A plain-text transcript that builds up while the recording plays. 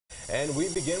And we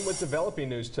begin with developing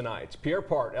news tonight. Pierre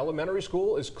Part Elementary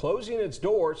School is closing its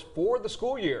doors for the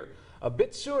school year a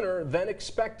bit sooner than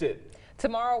expected.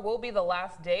 Tomorrow will be the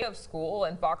last day of school,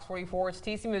 and Fox 44's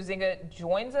TC Muzinga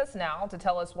joins us now to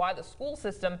tell us why the school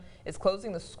system is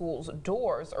closing the school's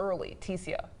doors early.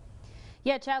 Ticia.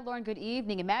 Yeah, Chad, Lauren, good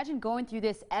evening. Imagine going through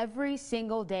this every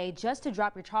single day just to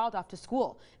drop your child off to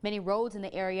school. Many roads in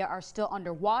the area are still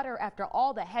underwater after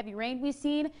all the heavy rain we've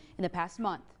seen in the past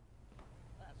month.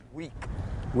 Week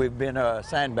we've been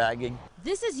sandbagging.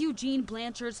 This is Eugene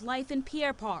Blanchard's life in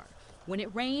Pierre Part. When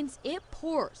it rains, it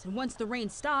pours, and once the rain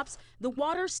stops, the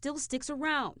water still sticks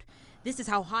around. This is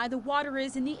how high the water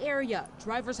is in the area.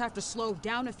 Drivers have to slow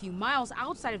down a few miles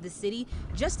outside of the city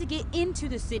just to get into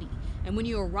the city. And when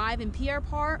you arrive in Pierre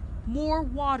Part, more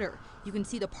water. You can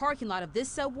see the parking lot of this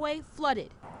subway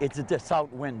flooded. It's the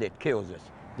south wind that kills us.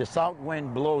 The south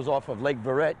wind blows off of Lake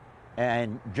Verret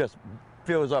and just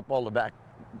fills up all the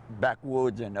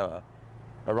backwoods and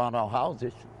around our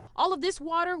houses. All of this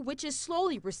water, which is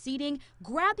slowly receding,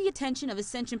 grabbed the attention of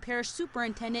Ascension Parish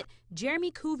Superintendent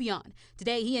Jeremy Couvion.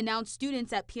 Today, he announced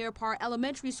students at Pierre Part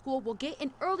Elementary School will get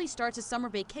an early start to summer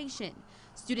vacation.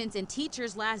 Students and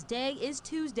teachers' last day is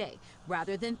Tuesday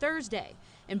rather than Thursday.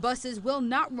 And buses will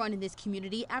not run in this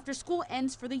community after school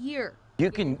ends for the year. You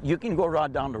can go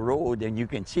right down the road and you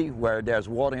can see where there's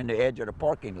water in the edge of the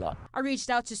parking lot. I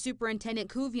reached out to Superintendent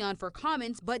Couvion for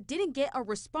comments but didn't get a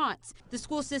response. The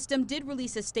school system did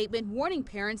release a statement warning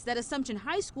parents that Assumption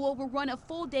High School will run a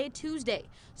full day Tuesday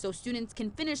so students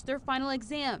can finish their final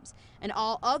exams. And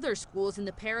all other schools in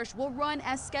the parish will run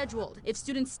as scheduled. If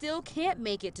students still can't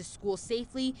make it to school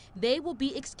safely, they will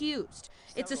be excused.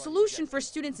 It's a solution for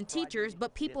students and teachers,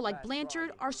 but people like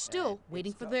Blanchard are still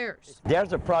waiting for theirs.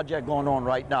 There's a project going on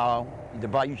right now, the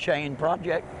Bayou Chene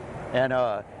project, and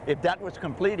if that was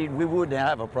completed, we wouldn't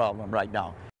have a problem right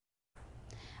now.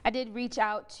 I did reach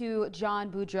out to John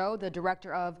Boudreau, the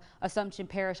director of Assumption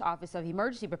Parish Office of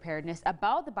Emergency Preparedness,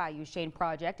 about the Bayou Chene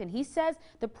project, and he says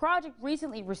the project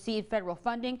recently received federal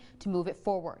funding to move it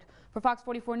forward. For Fox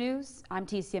 44 News, I'm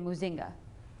Ticia Muzinga.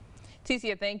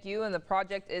 Ticia, thank you. And the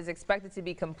project is expected to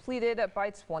be completed by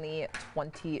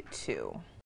 2022.